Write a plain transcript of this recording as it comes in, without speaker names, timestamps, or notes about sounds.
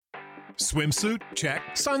Swimsuit? Check.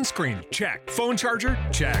 Sunscreen? Check. Phone charger?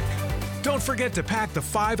 Check. Don't forget to pack the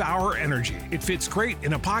 5-Hour Energy. It fits great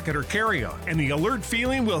in a pocket or carry-on, and the alert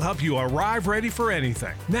feeling will help you arrive ready for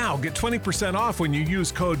anything. Now get 20% off when you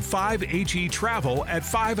use code 5HETRAVEL at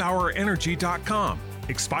 5hourenergy.com.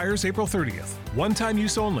 Expires April 30th. One-time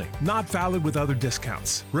use only. Not valid with other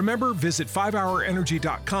discounts. Remember, visit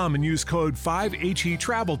 5hourenergy.com and use code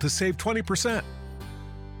 5HETRAVEL to save 20%.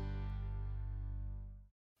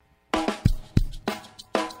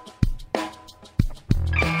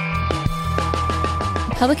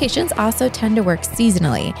 Publications also tend to work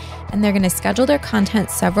seasonally, and they're going to schedule their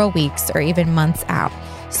content several weeks or even months out.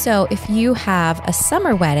 So if you have a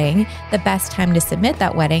summer wedding, the best time to submit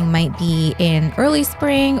that wedding might be in early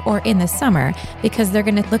spring or in the summer, because they're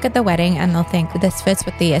going to look at the wedding and they'll think this fits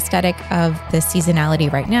with the aesthetic of the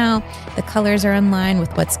seasonality right now. The colors are in line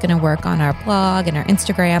with what's going to work on our blog and our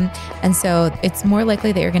Instagram. And so it's more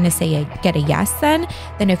likely that you're going to get a yes then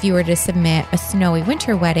than if you were to submit a snowy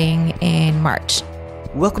winter wedding in March.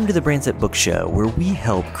 Welcome to the Brands That Book Show, where we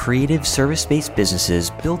help creative service-based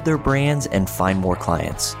businesses build their brands and find more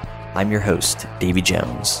clients. I'm your host, Davey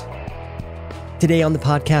Jones. Today on the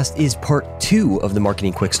podcast is part 2 of the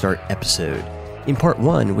Marketing Quick Start episode. In part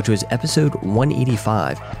 1, which was episode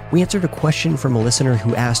 185, we answered a question from a listener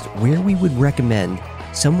who asked where we would recommend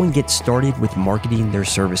someone get started with marketing their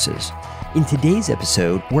services. In today's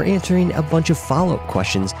episode, we're answering a bunch of follow-up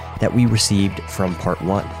questions that we received from part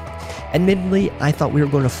 1. Admittedly, I thought we were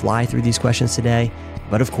going to fly through these questions today,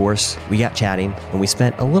 but of course, we got chatting and we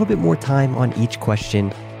spent a little bit more time on each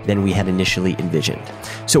question than we had initially envisioned.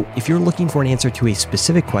 So if you're looking for an answer to a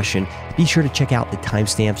specific question, be sure to check out the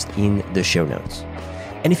timestamps in the show notes.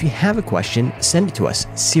 And if you have a question, send it to us.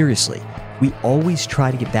 Seriously, we always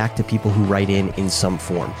try to get back to people who write in some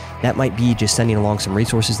form. That might be just sending along some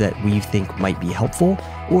resources that we think might be helpful,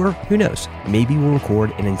 or who knows, maybe we'll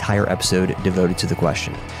record an entire episode devoted to the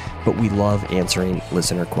question. But we love answering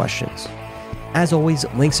listener questions. As always,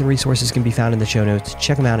 links and resources can be found in the show notes.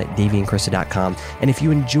 Check them out at daveyandkrista.com. And if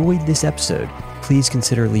you enjoyed this episode, please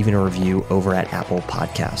consider leaving a review over at Apple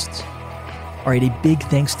Podcasts. All right, a big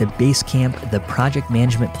thanks to Basecamp, the project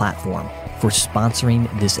management platform, for sponsoring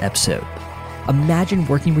this episode. Imagine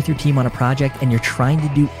working with your team on a project and you're trying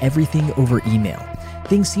to do everything over email.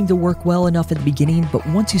 Things seem to work well enough at the beginning, but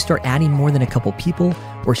once you start adding more than a couple people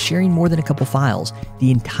or sharing more than a couple files,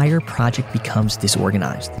 the entire project becomes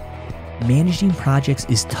disorganized. Managing projects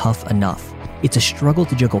is tough enough. It's a struggle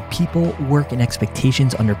to juggle people, work, and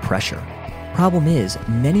expectations under pressure. Problem is,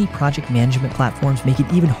 many project management platforms make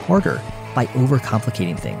it even harder by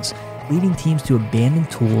overcomplicating things, leading teams to abandon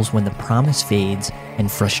tools when the promise fades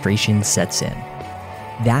and frustration sets in.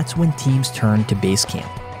 That's when teams turn to Basecamp.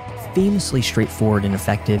 Famously straightforward and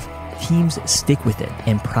effective, teams stick with it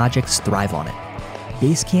and projects thrive on it.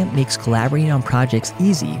 Basecamp makes collaborating on projects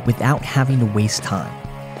easy without having to waste time.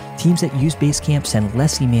 Teams that use Basecamp send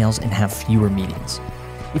less emails and have fewer meetings.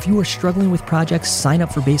 If you are struggling with projects, sign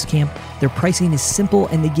up for Basecamp. Their pricing is simple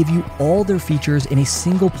and they give you all their features in a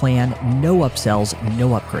single plan, no upsells,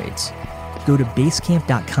 no upgrades. Go to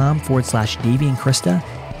basecamp.com/Davey and Krista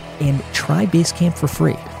and try Basecamp for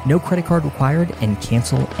free. No credit card required and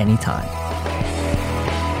cancel anytime.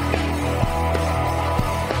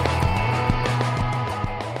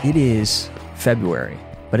 It is February,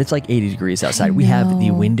 but it's like 80 degrees outside. We have the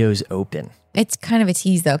windows open. It's kind of a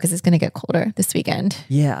tease though, because it's going to get colder this weekend.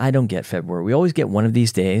 Yeah, I don't get February. We always get one of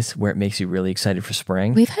these days where it makes you really excited for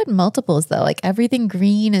spring. We've had multiples though, like everything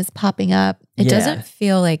green is popping up. It doesn't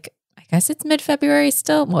feel like, I guess it's mid-February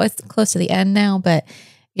still. Well, it's close to the end now, but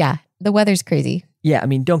yeah, the weather's crazy. Yeah, I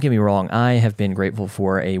mean, don't get me wrong. I have been grateful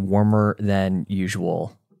for a warmer than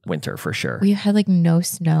usual winter for sure. We had like no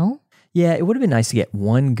snow. Yeah, it would have been nice to get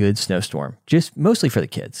one good snowstorm, just mostly for the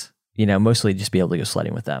kids. You know, mostly just be able to go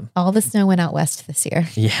sledding with them. All the snow went out west this year.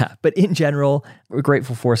 Yeah, but in general, we're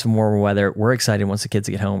grateful for some warmer weather. We're excited once the kids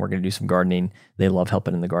get home. We're going to do some gardening. They love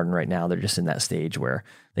helping in the garden right now. They're just in that stage where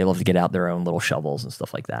they love to get out their own little shovels and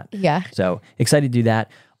stuff like that. Yeah. So excited to do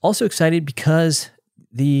that. Also excited because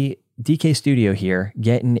the DK studio here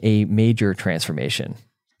getting a major transformation.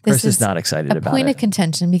 Chris is not excited about it. A point of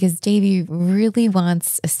contention because Davey really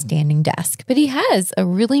wants a standing desk, but he has a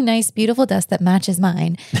really nice, beautiful desk that matches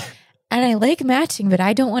mine. And I like matching, but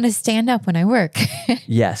I don't want to stand up when I work.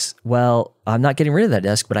 Yes. Well, I'm not getting rid of that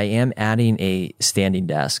desk, but I am adding a standing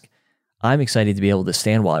desk. I'm excited to be able to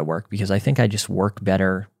stand while I work because I think I just work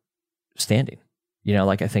better standing. You know,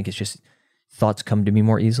 like I think it's just thoughts come to me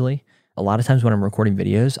more easily. A lot of times when I'm recording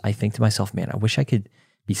videos, I think to myself, man, I wish I could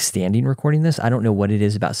be standing recording this. I don't know what it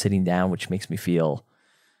is about sitting down, which makes me feel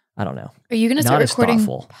I don't know. Are you going to start Not as recording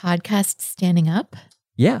thoughtful. podcasts standing up?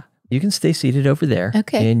 Yeah, you can stay seated over there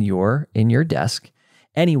in your desk.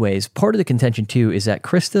 Anyways, part of the contention too is that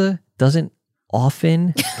Krista doesn't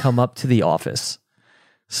often come up to the office.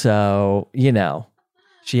 So,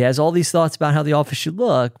 she has all these thoughts about how the office should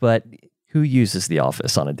look, but who uses the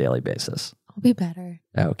office on a daily basis? I'll be better.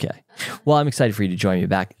 Okay. Well, I'm excited for you to join me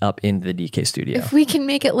back up in the DK studio. If we can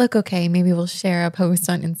make it look okay, maybe we'll share a post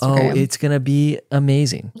on Instagram. Oh, it's going to be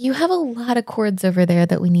amazing. You have a lot of cords over there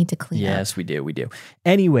that we need to clean up. Yes, we do. We do.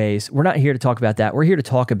 Anyways, we're not here to talk about that. We're here to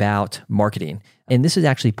talk about marketing. And this is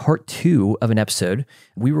actually part 2 of an episode.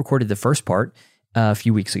 We recorded the first part a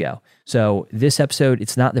few weeks ago. So this episode,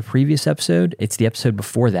 it's not the previous episode. It's the episode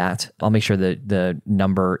before that. I'll make sure that the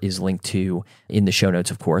number is linked to in the show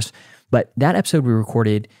notes, of course. But that episode we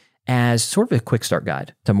recorded as sort of a quick start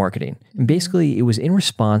guide to marketing. And basically, it was in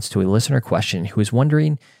response to a listener question who was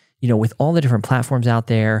wondering, with all the different platforms out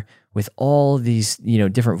there, with all these,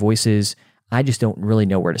 different voices, I just don't really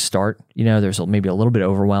know where to start. There's maybe a little bit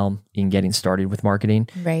of overwhelm in getting started with marketing.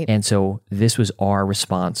 Right. And so this was our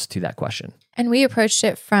response to that question. And we approached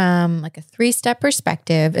it from like a 3-step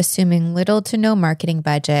perspective, assuming little to no marketing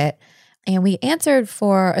budget. And we answered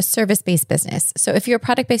for a service-based business. So if you're a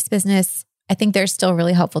product-based business, I think there's still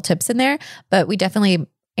really helpful tips in there, but we definitely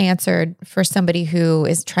answered for somebody who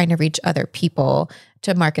is trying to reach other people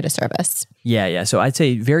to market a service. Yeah. So I'd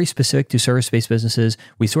say very specific to service-based businesses.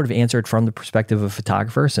 We sort of answered from the perspective of a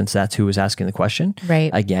photographer, since that's who was asking the question.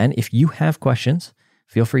 Right. Again, if you have questions,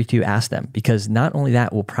 feel free to ask them, because not only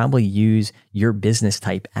that, we'll probably use your business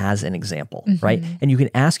type as an example, right? And you can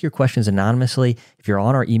ask your questions anonymously. If you're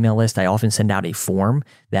on our email list, I often send out a form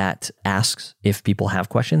that asks if people have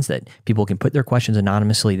questions, that people can put their questions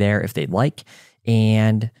anonymously there if they'd like.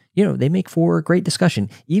 And, they make for great discussion.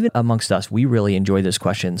 Even amongst us, we really enjoy those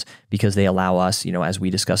questions because they allow us, as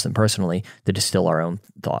we discuss them personally, to distill our own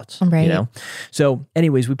thoughts. Right. So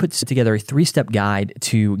anyways, we put together a 3-step guide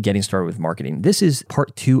to getting started with marketing. This is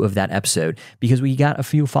part 2 of that episode because we got a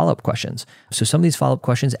few follow-up questions. So some of these follow-up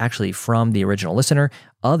questions actually from the original listener,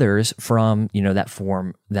 others from, that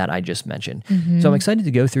form that I just mentioned. So I'm excited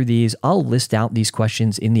to go through these. I'll list out these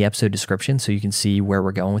questions in the episode description so you can see where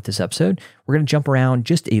we're going with this episode. We're going to jump around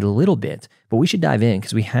just a little bit, but we should dive in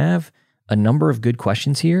because we have a number of good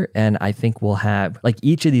questions here. And I think we'll have,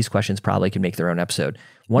 each of these questions probably can make their own episode.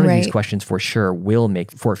 One of these questions for sure will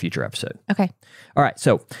make for a future episode. Okay. All right.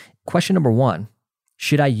 So question number 1,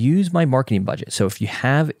 should I use my marketing budget? So if you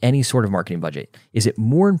have any sort of marketing budget, is it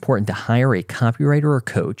more important to hire a copywriter or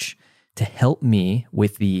coach to help me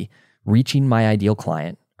with the reaching my ideal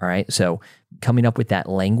client? All right. So coming up with that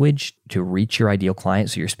language to reach your ideal client,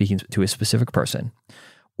 so you're speaking to a specific person,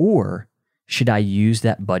 or should I use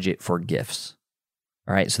that budget for gifts?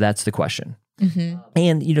 All right. So that's the question.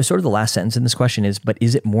 And, sort of the last sentence in this question is, but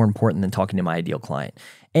is it more important than talking to my ideal client?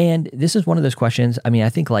 And this is one of those questions. I mean, I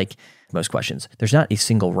think like most questions, there's not a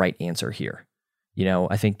single right answer here.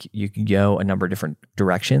 I think you can go a number of different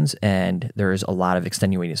directions, and there's a lot of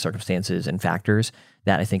extenuating circumstances and factors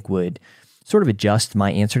that I think would sort of adjust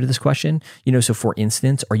my answer to this question. So for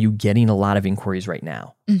instance, are you getting a lot of inquiries right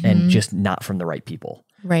now and just not from the right people?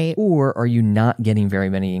 Right. Or are you not getting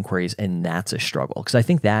very many inquiries and that's a struggle? Because I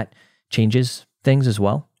think that changes things as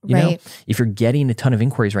well. You know, if you're getting a ton of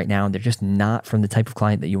inquiries right now and they're just not from the type of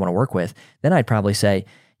client that you want to work with, then I'd probably say,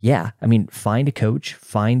 find a coach,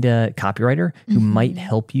 find a copywriter who might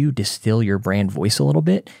help you distill your brand voice a little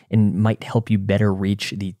bit and might help you better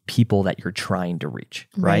reach the people that you're trying to reach,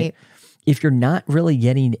 right? If you're not really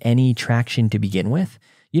getting any traction to begin with,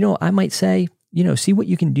 I might say, see what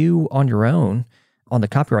you can do on your own on the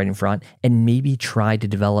copywriting front and maybe try to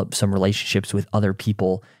develop some relationships with other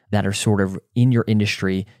people that are sort of in your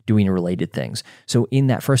industry doing related things. So in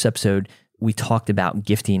that first episode, we talked about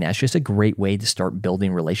gifting as just a great way to start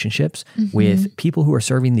building relationships with people who are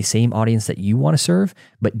serving the same audience that you want to serve,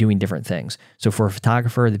 but doing different things. So for a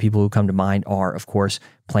photographer, the people who come to mind are, of course,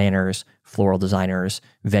 planners, floral designers,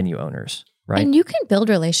 venue owners. Right. And you can build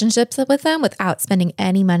relationships with them without spending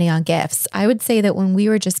any money on gifts. I would say that when we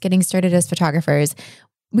were just getting started as photographers,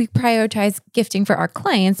 we prioritized gifting for our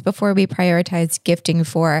clients before we prioritized gifting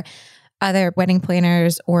for other wedding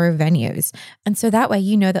planners or venues. And so that way,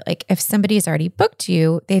 that like if somebody's already booked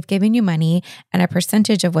you, they've given you money, and a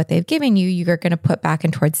percentage of what they've given you, you're going to put back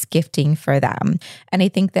in towards gifting for them. And I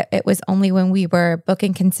think that it was only when we were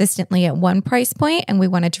booking consistently at one price point and we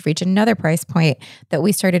wanted to reach another price point that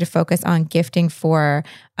we started to focus on gifting for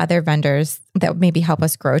other vendors that would maybe help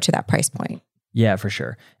us grow to that price point. Yeah, for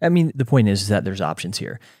sure. I mean, the point is that there's options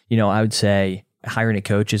here. I would say hiring a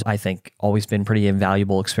coach is, I think, always been pretty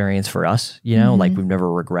invaluable experience for us. Like we've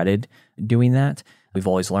never regretted doing that. We've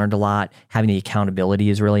always learned a lot. Having the accountability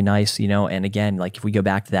is really nice, and again, like if we go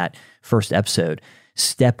back to that first episode,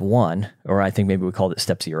 step 1, or I think maybe we called it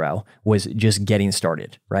step 0, was just getting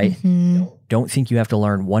started, right? Don't think you have to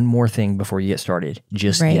learn one more thing before you get started.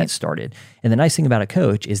 Just get started. And the nice thing about a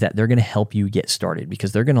coach is that they're going to help you get started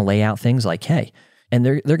because they're going to lay out things like, hey, and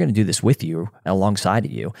they're going to do this with you, alongside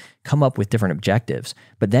of you, come up with different objectives.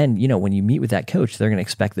 But then, when you meet with that coach, they're going to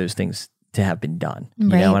expect those things to have been done,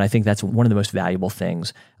 and I think that's one of the most valuable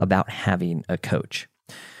things about having a coach.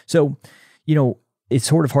 So, it's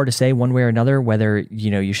sort of hard to say one way or another whether,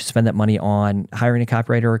 you should spend that money on hiring a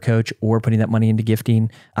copywriter or a coach or putting that money into gifting.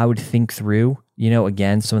 I would think through,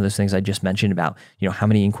 again, some of those things I just mentioned about, how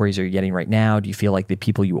many inquiries are you getting right now? Do you feel like the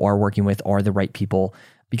people you are working with are the right people?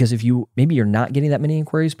 Because if maybe you're not getting that many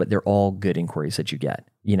inquiries, but they're all good inquiries that you get,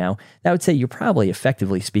 that would say you're probably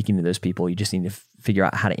effectively speaking to those people. You just need to figure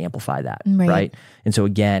out how to amplify that, right? And so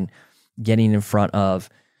again, getting in front of,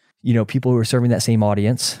 people who are serving that same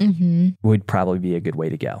audience would probably be a good way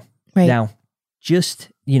to go. Right. Now, just,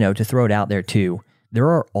 to throw it out there too, there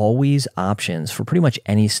are always options for pretty much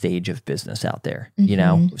any stage of business out there,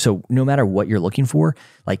 So no matter what you're looking for,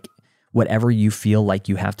 like whatever you feel like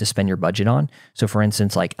you have to spend your budget on. So for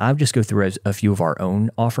instance, like I'll just go through a few of our own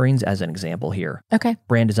offerings as an example here. Okay.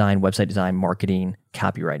 Brand design, website design, marketing,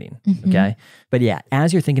 copywriting. Okay. But yeah,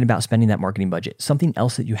 as you're thinking about spending that marketing budget, something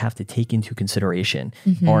else that you have to take into consideration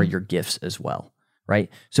are your gifts as well. Right.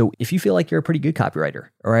 So if you feel like you're a pretty good copywriter,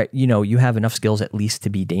 or, you have enough skills at least to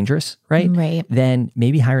be dangerous, right? Then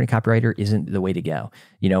maybe hiring a copywriter isn't the way to go.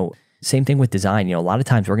 Same thing with design. A lot of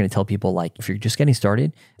times we're going to tell people, like, if you're just getting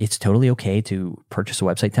started, it's totally okay to purchase a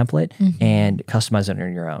website template and customize it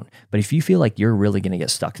on your own. But if you feel like you're really going to get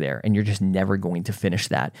stuck there and you're just never going to finish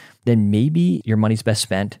that, then maybe your money's best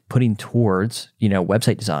spent putting towards,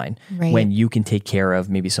 website design when you can take care of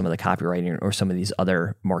maybe some of the copywriting or some of these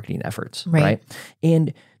other marketing efforts, right?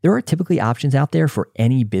 And there are typically options out there for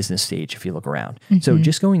any business stage if you look around. So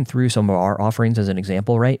just going through some of our offerings as an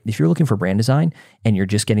example, right? If you're looking for brand design and you're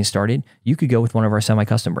just getting started, you could go with one of our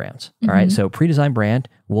semi-custom brands. All right. So pre-designed brand,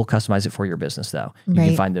 we'll customize it for your business though. You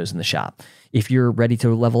can find those in the shop. If you're ready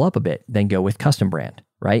to level up a bit, then go with custom brand,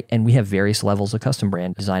 right? And we have various levels of custom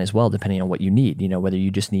brand design as well, depending on what you need, whether you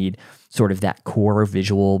just need sort of that core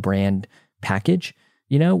visual brand package,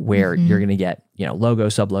 where you're going to get,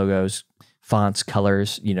 logos, sub-logos, fonts,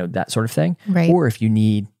 colors, that sort of thing. Or if you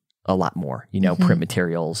need a lot more, print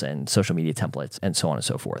materials and social media templates and so on and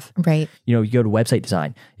so forth. You go to website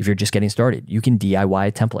design. If you're just getting started, you can DIY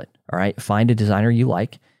a template. All right. Find a designer you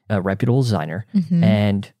like, a reputable designer,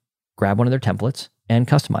 and grab one of their templates and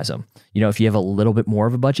customize them. If you have a little bit more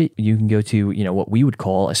of a budget, you can go to, what we would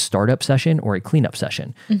call a startup session or a cleanup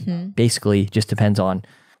session. Basically, just depends on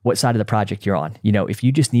what side of the project you're on. If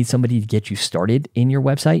you just need somebody to get you started in your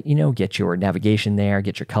website, get your navigation there,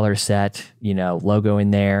 get your color set, logo in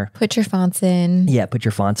there. Put your fonts in. Yeah, put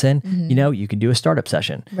your fonts in. You can do a startup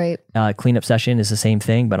session. Cleanup session is the same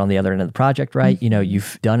thing, but on the other end of the project, right?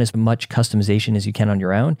 You've done as much customization as you can on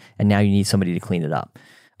your own, and now you need somebody to clean it up.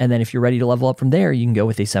 And then if you're ready to level up from there, you can go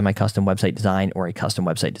with a semi-custom website design or a custom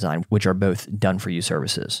website design, which are both done for you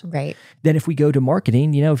services. Then if we go to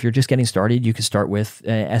marketing, if you're just getting started, you could start with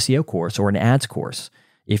an SEO course or an ads course.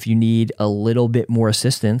 If you need a little bit more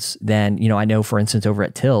assistance, then, I know, for instance, over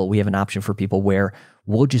at Till, we have an option for people where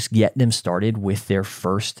we'll just get them started with their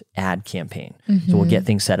first ad campaign. So we'll get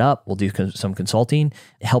things set up. We'll do some consulting,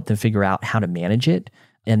 help them figure out how to manage it.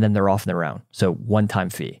 And then they're off on their own. So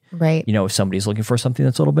one-time fee. If somebody's looking for something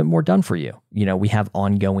that's a little bit more done for you, we have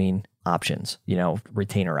ongoing options,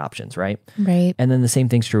 retainer options, right? And then the same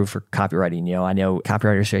thing's true for copywriting. I know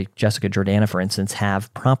copywriters like Jessica Jordana, for instance,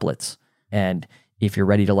 have promptlets. And if you're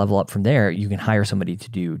ready to level up from there, you can hire somebody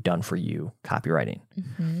to do done for you copywriting.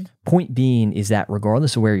 Point being is that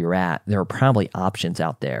regardless of where you're at, there are probably options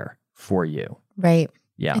out there for you.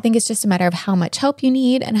 Yeah. I think it's just a matter of how much help you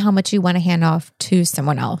need and how much you want to hand off to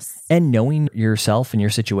someone else. And knowing yourself and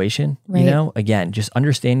your situation, again, just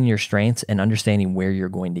understanding your strengths and understanding where you're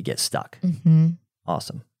going to get stuck.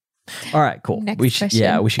 Awesome. All right, cool. Next we should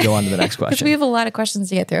go on to the next question. Because we have a lot of questions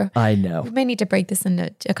to get through. I know. We may need to break this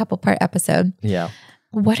into a couple part episode. Yeah.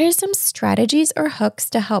 What are some strategies or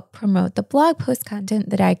hooks to help promote the blog post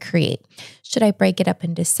content that I create? Should I break it up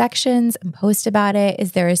into sections and post about it?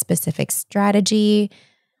 Is there a specific strategy?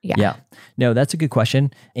 Yeah. No, that's a good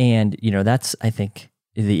question. And, that's, I think,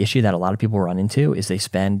 the issue that a lot of people run into is they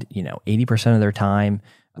spend, 80% of their time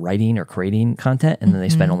writing or creating content, and then they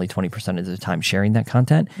spend only 20% of their time sharing that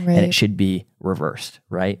content. Right. And it should be reversed,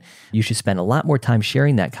 right? You should spend a lot more time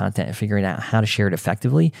sharing that content and figuring out how to share it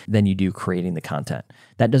effectively than you do creating the content.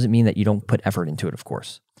 That doesn't mean that you don't put effort into it, of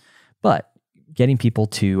course, but getting people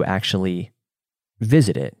to actually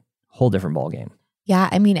visit it, whole different ballgame. Yeah,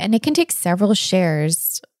 I mean, and it can take several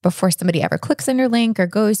shares before somebody ever clicks on your link or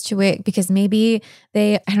goes to it, because maybe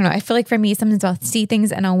I don't know, I feel like for me, sometimes I'll see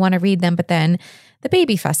things and I'll want to read them, but then the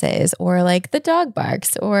baby fusses or like the dog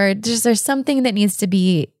barks or just there's something that needs to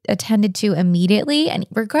be attended to immediately. And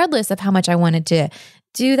regardless of how much I wanted to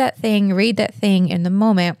do that thing, read that thing in the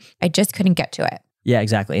moment, I just couldn't get to it. Yeah,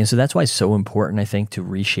 exactly. And so that's why it's so important, I think, to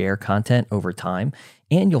reshare content over time.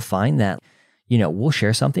 And you'll find that, we'll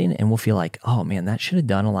share something and we'll feel like, oh man, that should have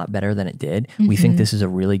done a lot better than it did. We think this is a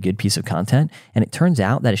really good piece of content. And it turns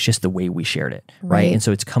out that it's just the way we shared it, right? And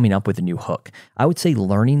so it's coming up with a new hook. I would say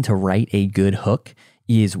learning to write a good hook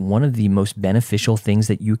is one of the most beneficial things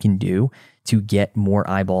that you can do to get more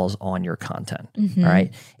eyeballs on your content, all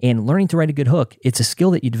right? And learning to write a good hook, it's a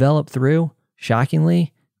skill that you develop through,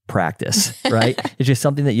 shockingly, practice, right? It's just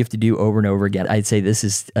something that you have to do over and over again. I'd say this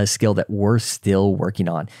is a skill that we're still working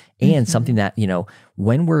on, and something that,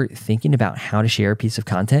 when we're thinking about how to share a piece of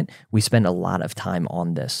content, we spend a lot of time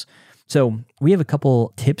on this. So we have a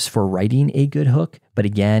couple tips for writing a good hook, but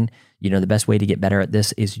again, the best way to get better at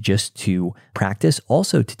this is just to practice.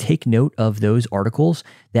 Also to take note of those articles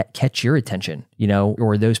that catch your attention,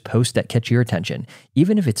 or those posts that catch your attention.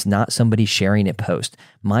 Even if it's not somebody sharing a post,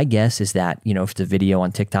 my guess is that, if it's a video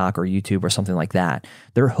on TikTok or YouTube or something like that,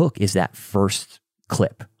 their hook is that first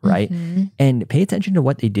clip, right? And pay attention to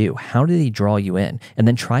what they do. How do they draw you in? And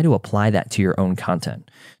then try to apply that to your own content.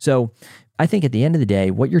 So I think at the end of the day,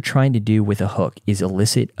 what you're trying to do with a hook is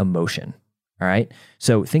elicit emotion. All right.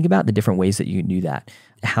 So think about the different ways that you can do that.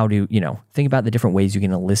 Think about the different ways you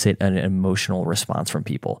can elicit an emotional response from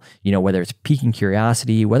people, whether it's piquing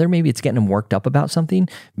curiosity, whether maybe it's getting them worked up about something,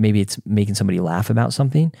 maybe it's making somebody laugh about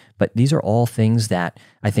something. But these are all things that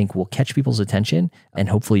I think will catch people's attention and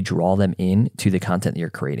hopefully draw them in to the content that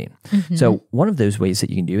you're creating. So one of those ways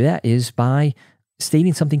that you can do that is by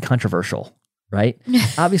stating something controversial. Right?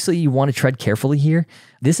 Obviously, you want to tread carefully here.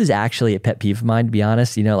 This is actually a pet peeve of mine, to be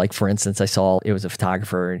honest. Like for instance, I saw it was a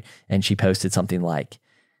photographer and she posted something like,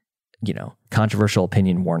 controversial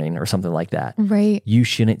opinion warning or something like that. Right. You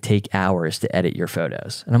shouldn't take hours to edit your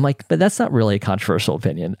photos. And I'm like, but that's not really a controversial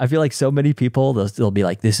opinion. I feel like so many people, they'll be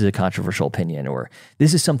like, this is a controversial opinion, or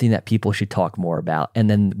this is something that people should talk more about. And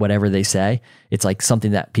then whatever they say, it's like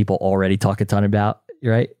something that people already talk a ton about.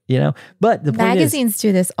 Right? But the point magazines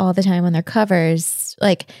do this all the time on their covers.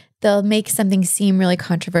 Like they'll make something seem really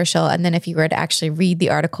controversial. And then if you were to actually read the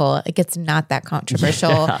article, like it's not that controversial.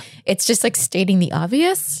 Yeah. It's just like stating the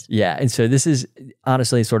obvious. Yeah. And so this is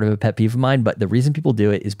honestly sort of a pet peeve of mine, but the reason people do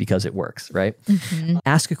it is because it works, right?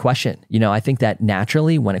 Ask a question. I think that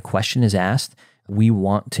naturally when a question is asked, we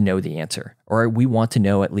want to know the answer, or we want to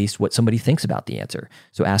know at least what somebody thinks about the answer.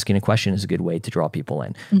 So asking a question is a good way to draw people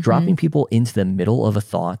in. Dropping people into the middle of a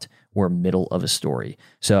thought or middle of a story.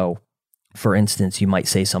 So for instance, you might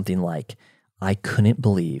say something like, I couldn't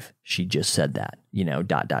believe she just said that,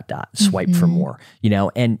 swipe for more,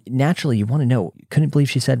 and naturally you want to know, couldn't believe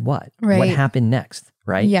she said what? Right. What happened next,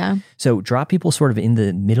 right? Yeah. So drop people sort of in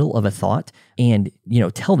the middle of a thought and,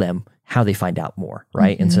 tell them how they find out more,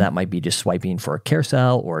 right? And so that might be just swiping for a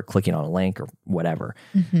carousel or clicking on a link or whatever.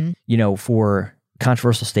 For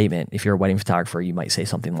controversial statement, if you're a wedding photographer, you might say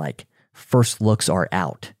something like, first looks are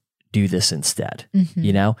out, do this instead,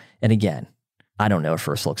 And again, I don't know if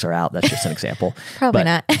first looks are out. That's just an example. Probably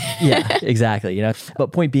not. Yeah, exactly.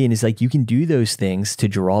 But point being is like, you can do those things to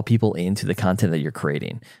draw people into the content that you're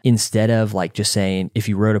creating instead of like just saying, if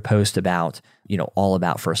you wrote a post about, all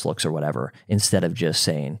about first looks or whatever, instead of just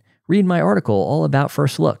saying, read my article all about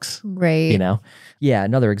first looks. Right. Yeah.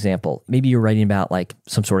 Another example, maybe you're writing about like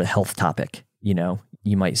some sort of health topic, you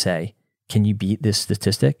might say, can you beat this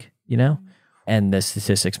statistic, And the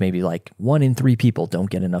statistics may be like 1 in 3 people don't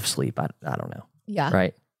get enough sleep. I don't know. Yeah.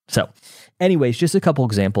 Right. So anyways, just a couple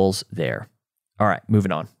examples there. All right,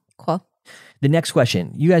 moving on. Cool. The next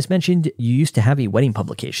question, you guys mentioned you used to have a wedding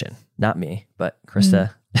publication. Not me, but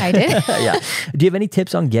Krista. I did. Yeah. Do you have any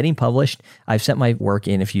tips on getting published? I've sent my work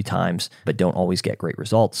in a few times, but don't always get great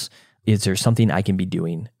results. Is there something I can be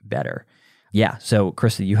doing better? Yeah. So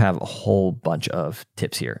Krista, you have a whole bunch of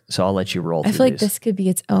tips here. So I'll let you roll through I feel like these. this could be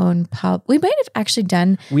its own pub. We might have actually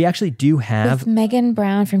done. We actually do have. With Megan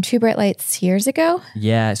Brown from Two Bright Lights years ago.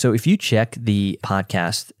 Yeah. So if you check the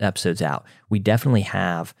podcast episodes out, we definitely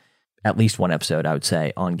have at least one episode, I would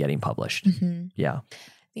say, on getting published. Yeah.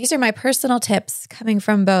 These are my personal tips coming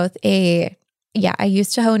from both I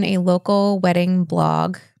used to own a local wedding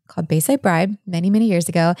blog called Bayside Bride many, many years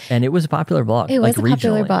ago. And it was a popular blog. It was a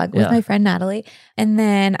popular blog with my friend Natalie. And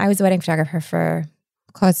then I was a wedding photographer for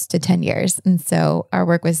close to 10 years. And so our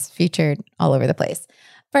work was featured all over the place.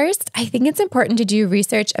 First, I think it's important to do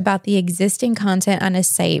research about the existing content on a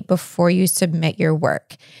site before you submit your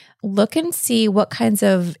work. Look and see what kinds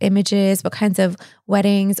of images, what kinds of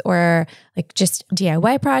weddings or like just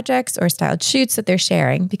DIY projects or styled shoots that they're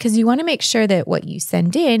sharing, because you want to make sure that what you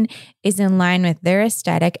send in is in line with their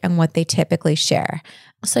aesthetic and what they typically share.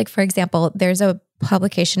 So like, for example, there's a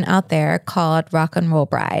publication out there called Rock and Roll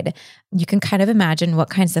Bride. You can kind of imagine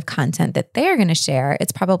what kinds of content that they're going to share.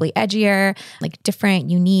 It's probably edgier, like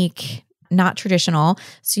different, unique, not traditional.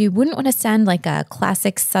 So you wouldn't want to send like a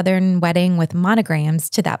classic Southern wedding with monograms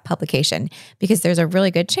to that publication because there's a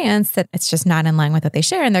really good chance that it's just not in line with what they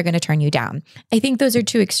share and they're going to turn you down. I think those are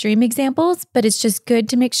two extreme examples, but it's just good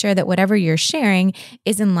to make sure that whatever you're sharing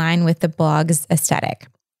is in line with the blog's aesthetic.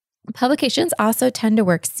 Publications also tend to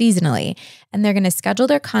work seasonally, and they're going to schedule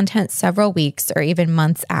their content several weeks or even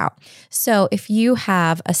months out. So if you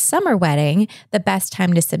have a summer wedding, the best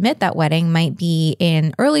time to submit that wedding might be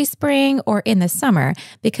in early spring or in the summer,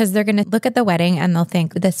 because they're going to look at the wedding and they'll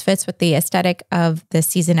think this fits with the aesthetic of the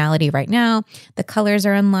seasonality right now. The colors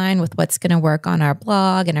are in line with what's going to work on our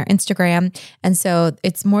blog and our Instagram. And so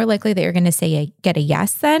it's more likely that you're going to get a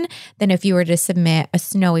yes then than if you were to submit a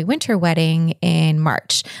snowy winter wedding in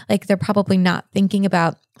March. Like they're probably not thinking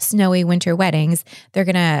about snowy winter weddings. They're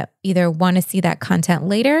going to either want to see that content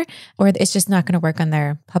later or it's just not going to work on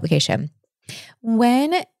their publication.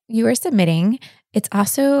 When you are submitting, it's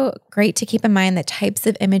also great to keep in mind the types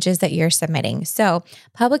of images that you're submitting. So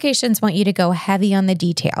publications want you to go heavy on the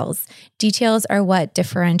details. Details are what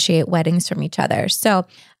differentiate weddings from each other. So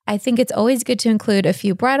I think it's always good to include a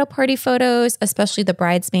few bridal party photos, especially the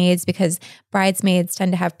bridesmaids, because bridesmaids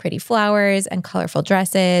tend to have pretty flowers and colorful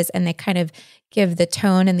dresses, and they kind of give the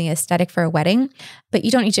tone and the aesthetic for a wedding. But you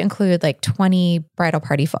don't need to include like 20 bridal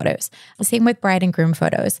party photos. Same with bride and groom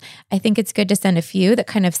photos. I think it's good to send a few that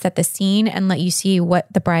kind of set the scene and let you see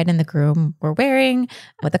what the bride and the groom were wearing,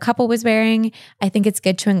 what the couple was wearing. I think it's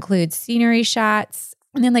good to include scenery shots,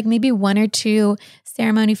 and then like maybe one or two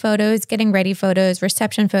ceremony photos, getting ready photos,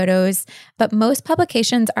 reception photos. But most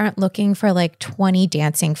publications aren't looking for like 20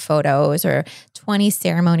 dancing photos or 20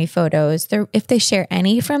 ceremony photos. If they share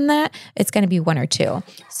any from that, it's going to be one or two.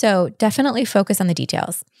 So definitely focus on the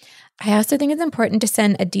details. I also think it's important to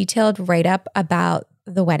send a detailed write-up about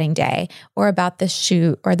the wedding day or about the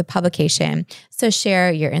shoot or the publication. So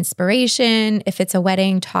share your inspiration. If it's a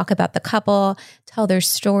wedding, talk about the couple, tell their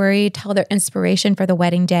story, tell their inspiration for the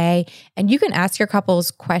wedding day. And you can ask your couples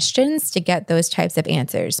questions to get those types of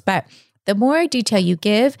answers. But the more detail you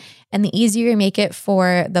give and the easier you make it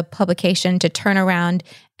for the publication to turn around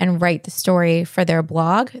and write the story for their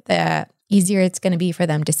blog, the easier it's going to be for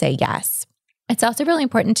them to say yes. It's also really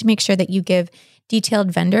important to make sure that you give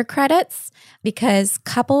detailed vendor credits, because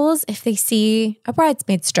couples, if they see a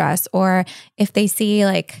bridesmaid's dress or if they see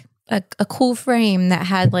like a cool frame that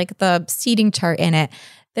had like the seating chart in it,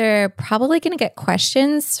 they're probably going to get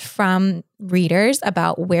questions from readers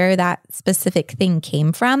about where that specific thing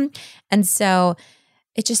came from. And so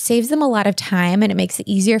it just saves them a lot of time, and it makes it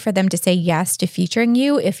easier for them to say yes to featuring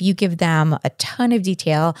you if you give them a ton of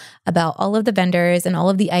detail about all of the vendors and all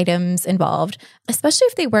of the items involved, especially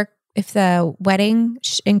if the wedding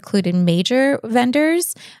included major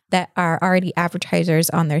vendors that are already advertisers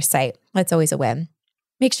on their site. That's always a win.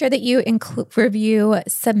 Make sure that you review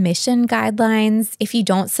submission guidelines. If you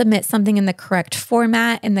don't submit something in the correct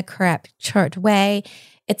format, in the correct way,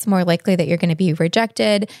 it's more likely that you're going to be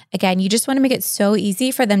rejected. Again, you just want to make it so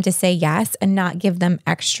easy for them to say yes and not give them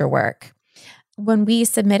extra work. When we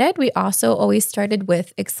submitted, we also always started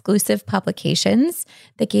with exclusive publications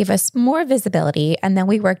that gave us more visibility, and then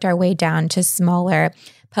we worked our way down to smaller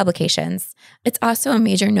publications. It's also a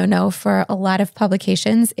major no-no for a lot of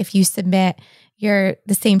publications if you submit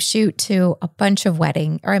the same shoot to a bunch of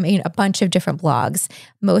a bunch of different blogs.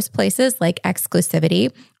 Most places like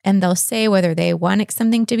exclusivity, and they'll say whether they want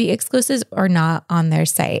something to be exclusive or not on their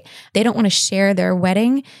site. They don't want to share their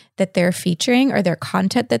wedding that they're featuring or their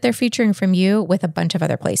content that they're featuring from you with a bunch of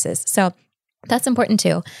other places. So that's important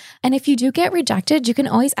too. And if you do get rejected, you can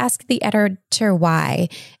always ask the editor why.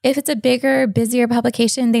 If it's a bigger, busier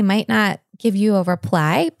publication, they might not give you a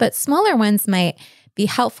reply, but smaller ones might be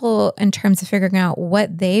helpful in terms of figuring out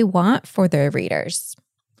what they want for their readers.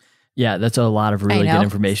 Yeah, that's a lot of really good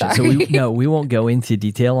information. Sorry. So we won't go into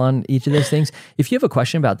detail on each of those things. If you have a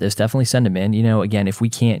question about this, definitely send them in. Again, if we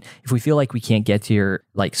feel like we can't get to your,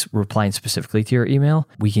 replying specifically to your email,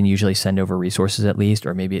 we can usually send over resources at least,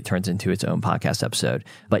 or maybe it turns into its own podcast episode.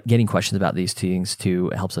 But getting questions about these things too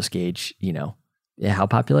helps us gauge, how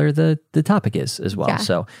popular the topic is as well. Yeah.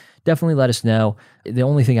 So definitely let us know. The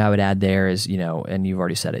only thing I would add there is, and you've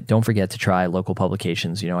already said it, don't forget to try local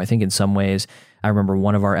publications. I think in some ways, I remember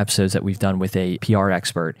one of our episodes that we've done with a PR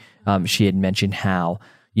expert, she had mentioned how,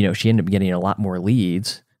 she ended up getting a lot more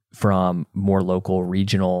leads from more local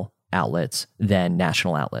regional outlets than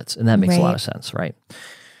national outlets. And that makes a lot of sense, right?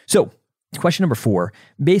 So question number 4,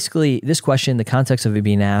 basically this question, the context of it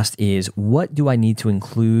being asked is, what do I need to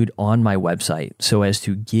include on my website so as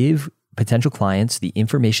to give potential clients the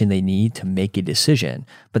information they need to make a decision,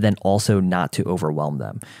 but then also not to overwhelm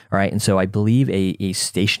them. All right. And so I believe a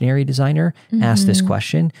stationery designer asked this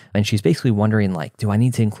question, and she's basically wondering, do I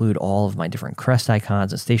need to include all of my different crest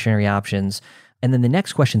icons and stationery options? And then the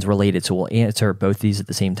next question is related, so we'll answer both these at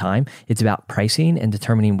the same time. It's about pricing and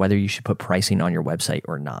determining whether you should put pricing on your website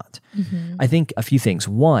or not. I think a few things.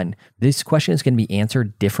 One, this question is going to be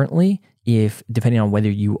answered differently depending on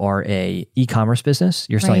whether you are a e-commerce business,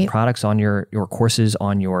 you're selling products on your courses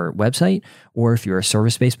on your website, or if you're a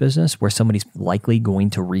service-based business where somebody's likely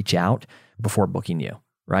going to reach out before booking you,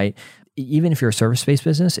 right? Even if you're a service-based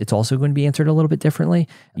business, it's also going to be answered a little bit differently.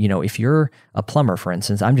 If you're a plumber, for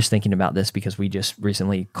instance, I'm just thinking about this because we just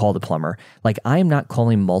recently called a plumber. I am not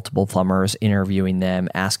calling multiple plumbers, interviewing them,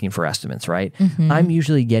 asking for estimates, right? I'm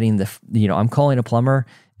usually getting I'm calling a plumber,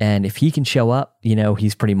 and if he can show up,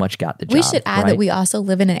 he's pretty much got the job. We should add that we also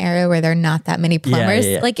live in an area where there are not that many plumbers.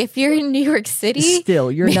 Yeah. If you're in New York City.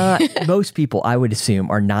 Still, you're not, most people, I would assume,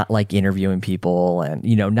 are not interviewing people and,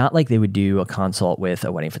 not like they would do a consult with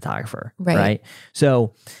a wedding photographer. Right?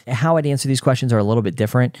 So how I'd answer these questions are a little bit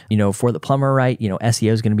different. For the plumber, right?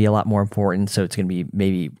 SEO is going to be a lot more important. So it's going to be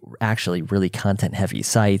maybe actually really content heavy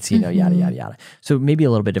sites, yada, yada, yada. So maybe a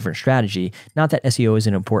little bit different strategy. Not that SEO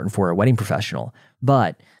isn't important for a wedding professional,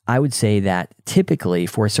 but I would say that typically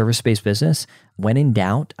for a service-based business, when in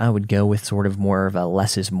doubt, I would go with sort of more of a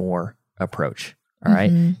less is more approach. All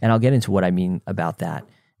right. And I'll get into what I mean about that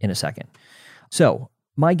in a second. So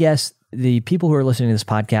my guess, the people who are listening to this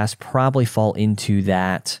podcast probably fall into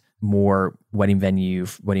that more wedding venue,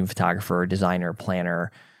 wedding photographer, designer,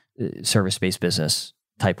 planner, service-based business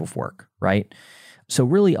type of work, right? So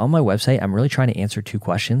really on my website, I'm really trying to answer 2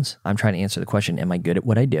 questions. I'm trying to answer the question, am I good at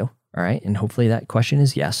what I do? All right. And hopefully that question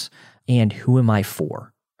is yes. And who am I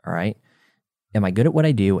for? All right. Am I good at what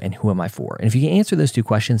I do, and who am I for? And if you can answer those 2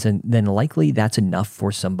 questions, then likely that's enough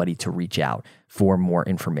for somebody to reach out for more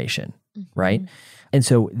information. Right. And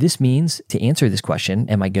so this means, to answer this question,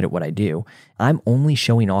 am I good at what I do? I'm only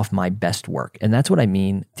showing off my best work. And that's what I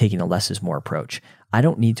mean, taking a less is more approach. I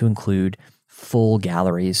don't need to include full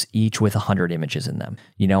galleries, each with 100 images in them.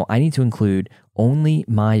 I need to include only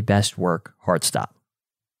my best work, hard stop.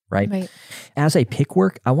 Right? As I pick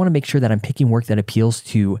work, I want to make sure that I'm picking work that appeals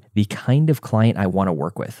to the kind of client I want to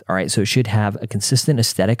work with. All right. So it should have a consistent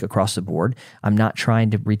aesthetic across the board. I'm not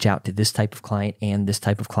trying to reach out to this type of client and this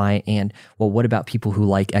type of client. And what about people who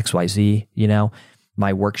like XYZ?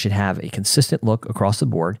 My work should have a consistent look across the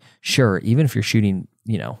board. Sure. Even if you're shooting,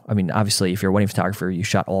 obviously if you're a wedding photographer, you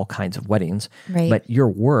shot all kinds of weddings, but your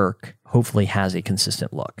work hopefully has a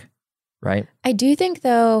consistent look. Right. I do think,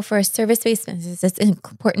 though, for a service-based business, it's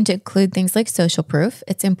important to include things like social proof.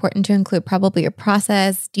 It's important to include probably your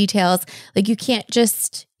process, details. You can't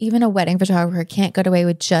just, even a wedding photographer can't get away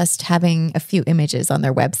with just having a few images on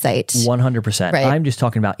their website. 100%. Right. I'm just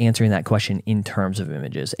talking about answering that question in terms of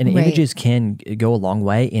images. And images can go a long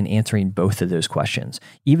way in answering both of those questions.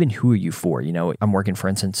 Even who are you for? I'm working, for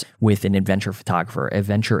instance, with an adventure photographer,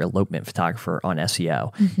 adventure elopement photographer on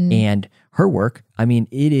SEO. And her work,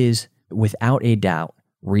 it is, without a doubt,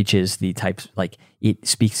 reaches the types, it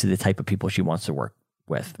speaks to the type of people she wants to work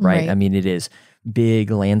with, right? It is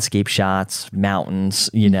big landscape shots, mountains,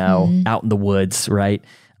 out in the woods, right?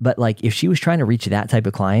 But if she was trying to reach that type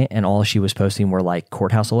of client and all she was posting were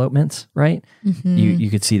courthouse elopements, right? You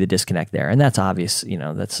could see the disconnect there. And that's obvious,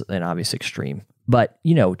 that's an obvious extreme. But,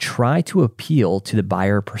 try to appeal to the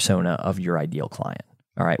buyer persona of your ideal client,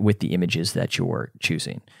 all right, with the images that you're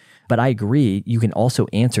choosing. But I agree, you can also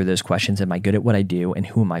answer those questions, am I good at what I do and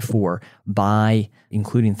who am I for, by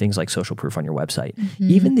including things like social proof on your website.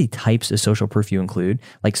 Even the types of social proof you include,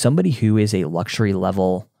 somebody who is a luxury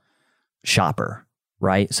level shopper,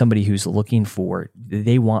 right? Somebody who's looking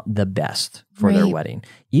they want the best for their wedding.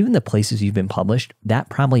 Even the places you've been published, that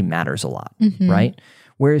probably matters a lot, right?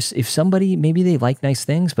 Whereas if somebody, maybe they like nice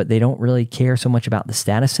things, but they don't really care so much about the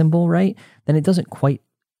status symbol, right? Then it doesn't quite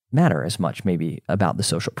matter as much maybe about the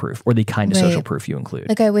social proof or the kind of social proof you include.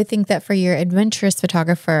 Like I would think that for your adventurous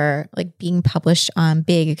photographer, like being published on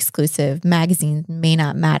big exclusive magazines may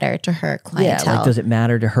not matter to her clientele. Yeah, like does it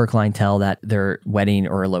matter to her clientele that their wedding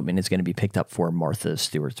or elopement is going to be picked up for Martha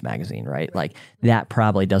Stewart's magazine, right? Like that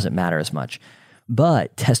probably doesn't matter as much.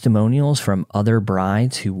 But testimonials from other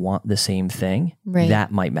brides who want the same thing,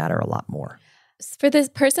 that might matter a lot more. For this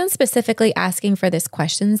person specifically asking for this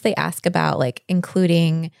questions, they ask about like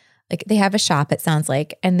including, like they have a shop, it sounds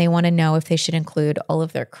like, and they want to know if they should include all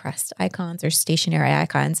of their crest icons or stationary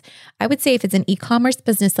icons. I would say if it's an e-commerce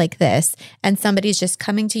business like this and somebody's just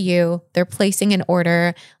coming to you, they're placing an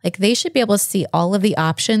order, like they should be able to see all of the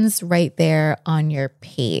options right there on your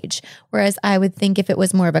page. Whereas I would think if it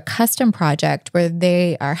was more of a custom project where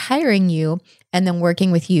they are hiring you and then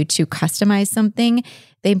working with you to customize something,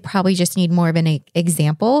 they probably just need more of an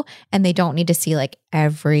example and they don't need to see like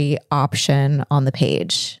every option on the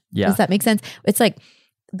page. Yeah. Does that make sense? It's like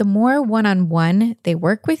the more one-on-one they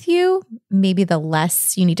work with you, maybe the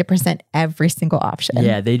less you need to present every single option.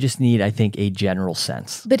 Yeah, they just need, I think, a general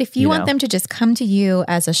sense. But if you want them to just come to you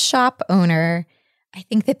as a shop owner, I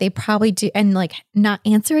think that they probably do, and like not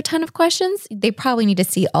answer a ton of questions, they probably need to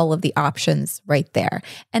see all of the options right there.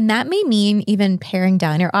 And that may mean even paring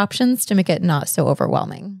down your options to make it not so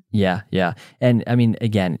overwhelming. Yeah, yeah. And I mean,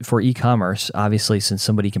 again, for e-commerce, obviously, since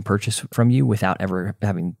somebody can purchase from you without ever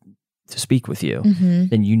having to speak with you,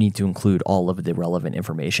 then you need to include all of the relevant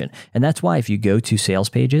information. And that's why if you go to sales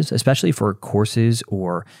pages, especially for courses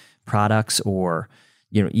or products or,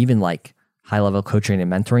 you know, even like high-level coaching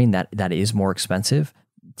and mentoring, that is more expensive,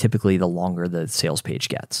 typically the longer the sales page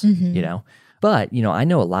gets, you know? But, you know, I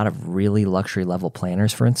know a lot of really luxury level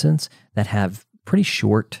planners, for instance, that have pretty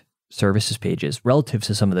short services pages relative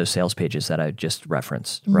to some of those sales pages that I just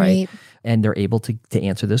referenced, right? And they're able to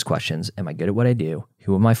answer those questions. Am I good at what I do?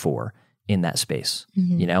 Who am I for in that space?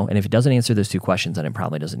 You know? And if it doesn't answer those two questions, then it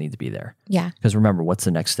probably doesn't need to be there. Yeah. Because remember, what's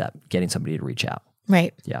the next step? Getting somebody to reach out.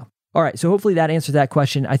 Right. Yeah. All right. So hopefully that answers that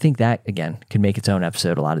question. I think that, again, could make its own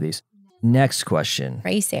episode, a lot of these. Next question.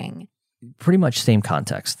 Pricing. Pretty much same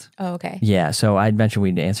context. Oh, okay. Yeah. So I'd mentioned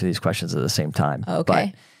we'd answer these questions at the same time. Oh,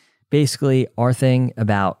 okay. But basically, our thing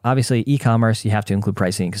about, obviously, e-commerce, you have to include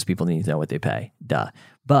pricing because people need to know what they pay. Duh.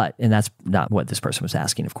 But, and that's not what this person was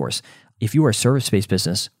asking, of course. If you are a service-based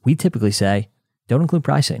business, we typically say, don't include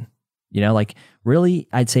pricing. You know, like really,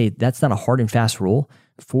 I'd say that's not a hard and fast rule.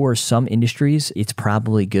 For some industries, it's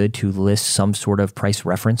probably good to list some sort of price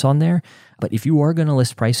reference on there. But if you are going to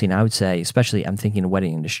list pricing, I would say, especially I'm thinking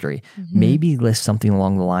wedding industry, maybe list something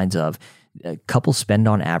along the lines of couples spend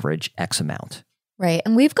on average X amount. Right.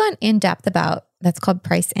 And we've gone in depth about, that's called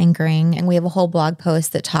price anchoring. And we have a whole blog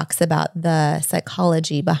post that talks about the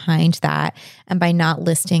psychology behind that and by not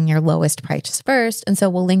listing your lowest price first. And so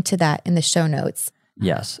we'll link to that in the show notes.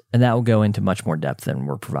 Yes. And that will go into much more depth than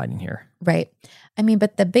we're providing here. Right. I mean,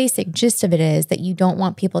 but the basic gist of it is that you don't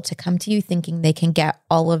want people to come to you thinking they can get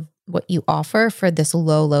all of what you offer for this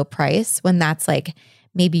low price when that's like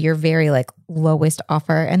maybe your very like lowest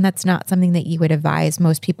offer. And that's not something that you would advise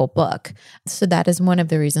most people book. So that is one of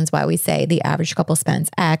the reasons why we say the average couple spends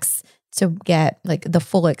X to get like the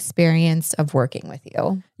full experience of working with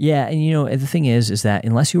you. Yeah. And you know, the thing is that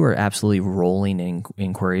unless you are absolutely rolling in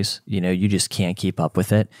inquiries, you know, you just can't keep up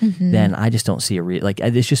with it, then I just don't see like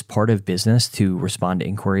it's just part of business to respond to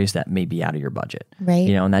inquiries that may be out of your budget. Right.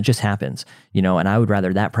 You know, and that just happens, you know, and I would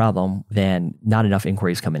rather that problem than not enough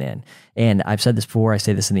inquiries coming in. And I've said this before, I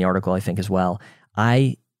say this in the article, I think as well.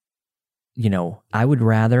 I would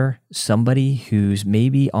rather somebody who's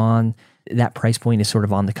maybe on that price point is sort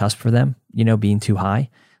of on the cusp for them, you know, being too high.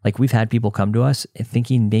 Like we've had people come to us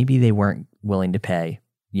thinking maybe they weren't willing to pay,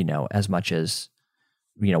 you know, as much as,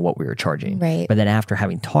 you know, what we were charging. Right. But then after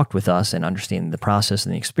having talked with us and understanding the process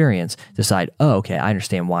and the experience, decide, oh, okay, I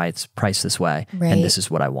understand why it's priced this way. Right. And this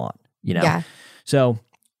is what I want, you know? Yeah. So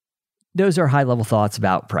those are high level thoughts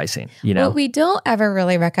about pricing, you know? What we don't ever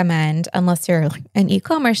really recommend, unless you're an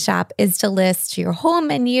e-commerce shop, is to list your whole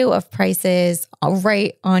menu of prices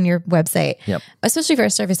right on your website, especially for a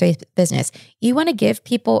service-based business. You want to give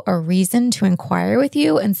people a reason to inquire with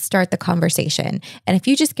you and start the conversation. And if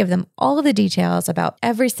you just give them all of the details about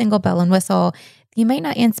every single bell and whistle, you might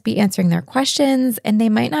not be answering their questions and they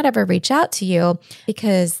might not ever reach out to you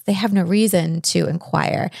because they have no reason to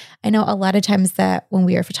inquire. I know a lot of times that when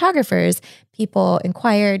we were photographers, people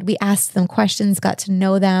inquired, we asked them questions, got to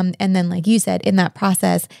know them. And then like you said, in that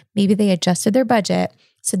process, maybe they adjusted their budget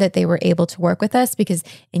so that they were able to work with us because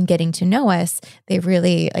in getting to know us, they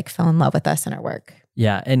really like fell in love with us and our work.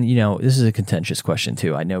 Yeah. And, this is a contentious question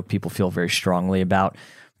too. I know people feel very strongly about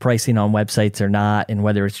pricing on websites or not, and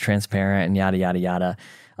whether it's transparent and yada, yada, yada.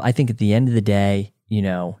 I think at the end of the day,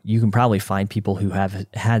 you can probably find people who have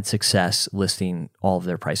had success listing all of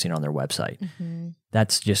their pricing on their website. Mm-hmm.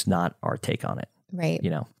 That's just not our take on it. Right.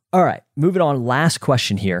 All right. Moving on. Last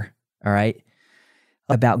question here. All right.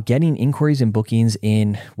 About getting inquiries and bookings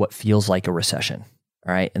in what feels like a recession.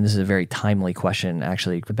 All right. And this is a very timely question,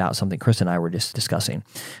 actually, about something Chris and I were just discussing.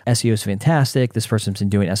 SEO is fantastic. This person's been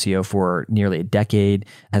doing SEO for nearly a decade,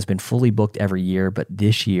 has been fully booked every year, but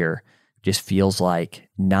this year just feels like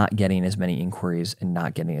not getting as many inquiries and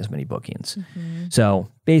not getting as many bookings. Mm-hmm. So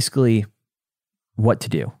basically, what to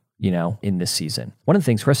do, in this season. One of the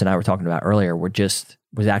things Chris and I were talking about earlier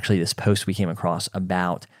was actually this post we came across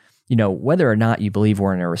about whether or not you believe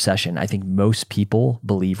we're in a recession. I think most people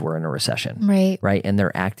believe we're in a recession. Right. Right. And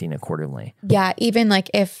they're acting accordingly. Yeah. Even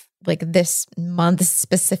if this month's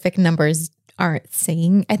specific numbers aren't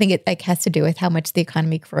saying, I think it has to do with how much the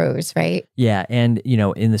economy grows. Right. Yeah. And,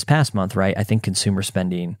 in this past month, right, I think consumer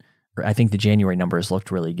spending, I think the January numbers looked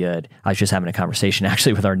really good. I was just having a conversation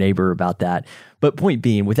actually with our neighbor about that. But point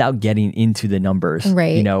being, without getting into the numbers,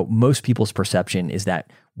 right, most people's perception is that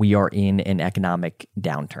we are in an economic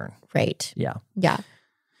downturn. Right. Yeah. Yeah.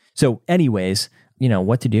 So anyways,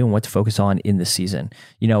 what to do and what to focus on in this season.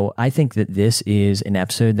 I think that this is an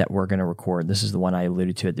episode that we're going to record. This is the one I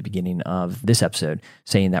alluded to at the beginning of this episode,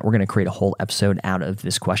 saying that we're going to create a whole episode out of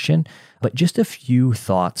this question. But just a few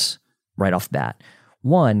thoughts right off the bat.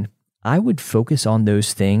 One, I would focus on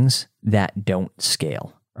those things that don't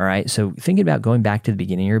scale. All right. So thinking about going back to the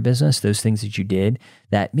beginning of your business, those things that you did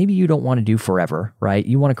that maybe you don't want to do forever, right?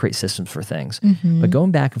 You want to create systems for things, but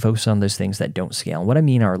going back and focus on those things that don't scale. And what I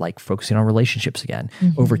mean are like focusing on relationships again.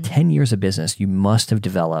 Over 10 years of business, you must have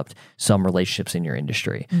developed some relationships in your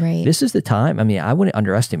industry. Right. This is the time. I mean, I wouldn't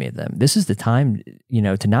underestimate them. This is the time,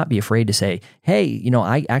 to not be afraid to say, hey,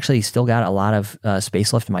 I actually still got a lot of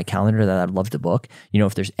space left in my calendar that I'd love to book.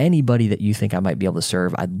 If there's anybody that you think I might be able to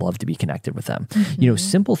serve, I'd love to be connected with them.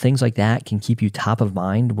 Simple things like that can keep you top of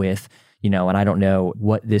mind with, and I don't know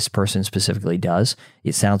what this person specifically does.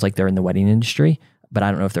 It sounds like they're in the wedding industry, but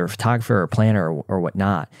I don't know if they're a photographer or a planner or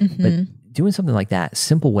whatnot. But doing something like that,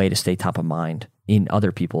 simple way to stay top of mind with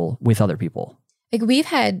other people. Like we've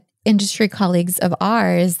had industry colleagues of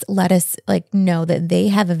ours let us know that they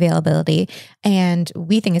have availability, and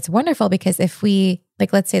we think it's wonderful because if we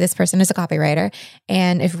let's say this person is a copywriter,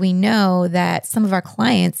 and if we know that some of our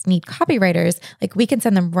clients need copywriters, we can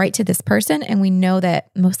send them right to this person, and we know that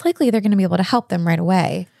most likely they're going to be able to help them right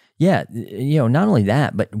away. Yeah. Not only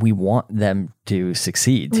that, but we want them to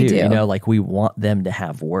succeed too. We want them to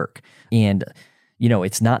have work. And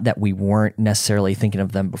it's not that we weren't necessarily thinking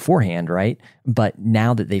of them beforehand, right? But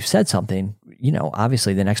now that they've said something,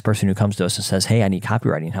 obviously the next person who comes to us and says, hey, I need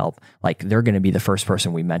copywriting help, they're going to be the first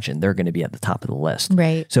person we mentioned. They're going to be at the top of the list.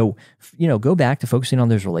 Right. So, go back to focusing on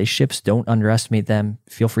those relationships. Don't underestimate them.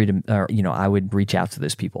 Feel free to, I would reach out to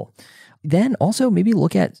those people. Then also maybe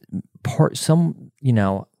look at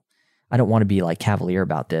I don't want to be cavalier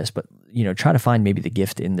about this, but try to find maybe the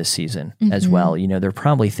gift in this season as well. There are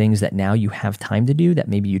probably things that now you have time to do that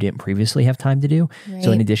maybe you didn't previously have time to do. Right.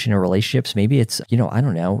 So in addition to relationships, maybe it's, I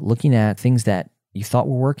don't know, looking at things that you thought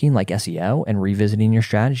were working like SEO and revisiting your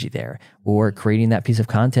strategy there, or creating that piece of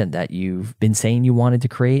content that you've been saying you wanted to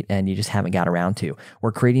create and you just haven't got around to,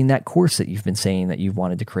 or creating that course that you've been saying that you've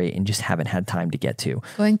wanted to create and just haven't had time to get to.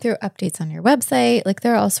 Going through updates on your website.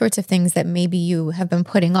 There are all sorts of things that maybe you have been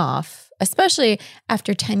putting off. Especially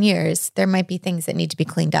after 10 years, there might be things that need to be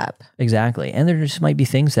cleaned up. Exactly. And there just might be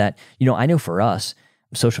things that, I know for us,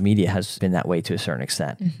 social media has been that way to a certain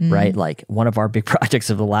extent, right? One of our big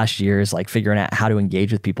projects of the last year is figuring out how to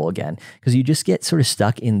engage with people again, because you just get sort of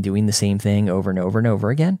stuck in doing the same thing over and over and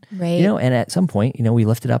over again. Right. And at some point, we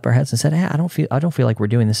lifted up our heads and said, hey, I don't feel like we're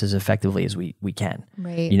doing this as effectively as we can.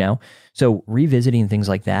 Right. So revisiting things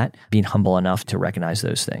like that, being humble enough to recognize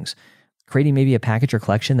those things. Creating maybe a package or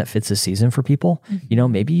collection that fits the season for people.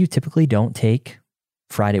 Maybe you typically don't take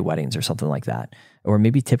Friday weddings or something like that. Or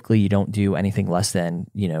maybe typically you don't do anything less than,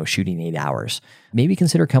 shooting 8 hours. Maybe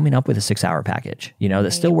consider coming up with a 6-hour package,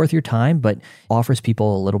 that's still worth your time, but offers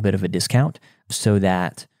people a little bit of a discount so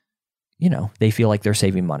that, they feel like they're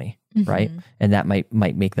saving money, right? And that might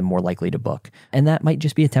make them more likely to book. And that might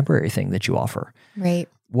just be a temporary thing that you offer. Right.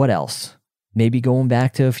 What else? Maybe going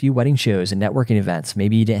back to a few wedding shows and networking events.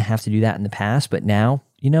 Maybe you didn't have to do that in the past, but now,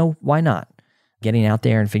 why not? Getting out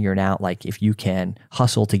there and figuring out if you can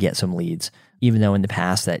hustle to get some leads, even though in the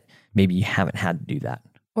past that maybe you haven't had to do that.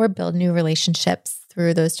 Or build new relationships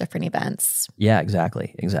through those different events. Yeah,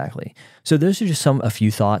 exactly. So those are just a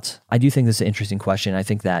few thoughts. I do think this is an interesting question. I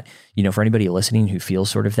think that, for anybody listening who feels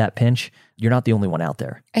sort of that pinch, you're not the only one out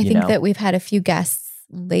there. I think that we've had a few guests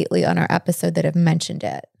lately on our episode that have mentioned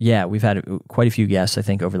it. Yeah, we've had quite a few guests, I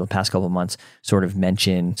think, over the past couple of months sort of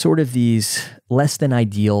mention sort of these less than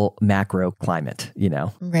ideal macro climate,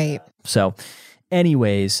 Right. So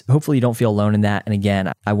anyways, hopefully you don't feel alone in that. And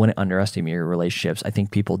again, I wouldn't underestimate your relationships. I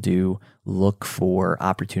think people do look for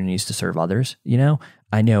opportunities to serve others.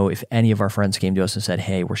 I know if any of our friends came to us and said,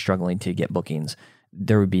 hey, we're struggling to get bookings,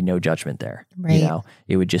 there would be no judgment there. Right.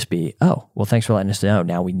 It would just be, oh, well, thanks for letting us know.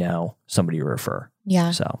 Now we know somebody to refer.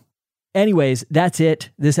 Yeah. So anyways, that's it.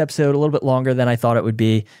 This episode, a little bit longer than I thought it would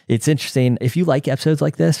be. It's interesting. If you like episodes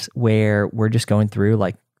like this, where we're just going through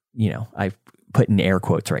I put in air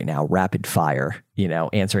quotes right now, rapid fire,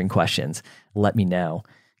 answering questions, let me know,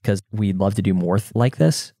 because we'd love to do more like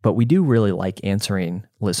this, but we do really like answering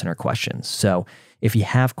listener questions. So if you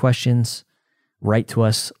have questions, write to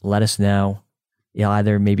us, let us know. You'll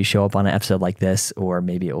either maybe show up on an episode like this, or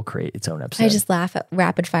maybe it will create its own episode. I just laugh at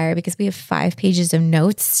rapid fire because we have 5 pages of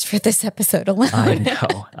notes for this episode alone.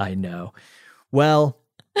 I know. Well,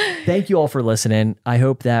 thank you all for listening. I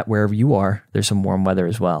hope that wherever you are, there's some warm weather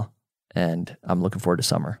as well. And I'm looking forward to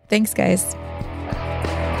summer. Thanks, guys.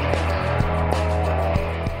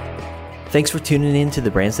 Thanks for tuning in to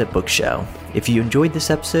the Brands That Book Show. If you enjoyed this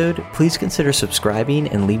episode, please consider subscribing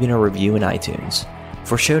and leaving a review in iTunes.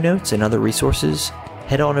 For show notes and other resources,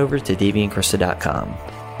 head on over to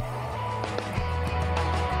daveyandkrista.com.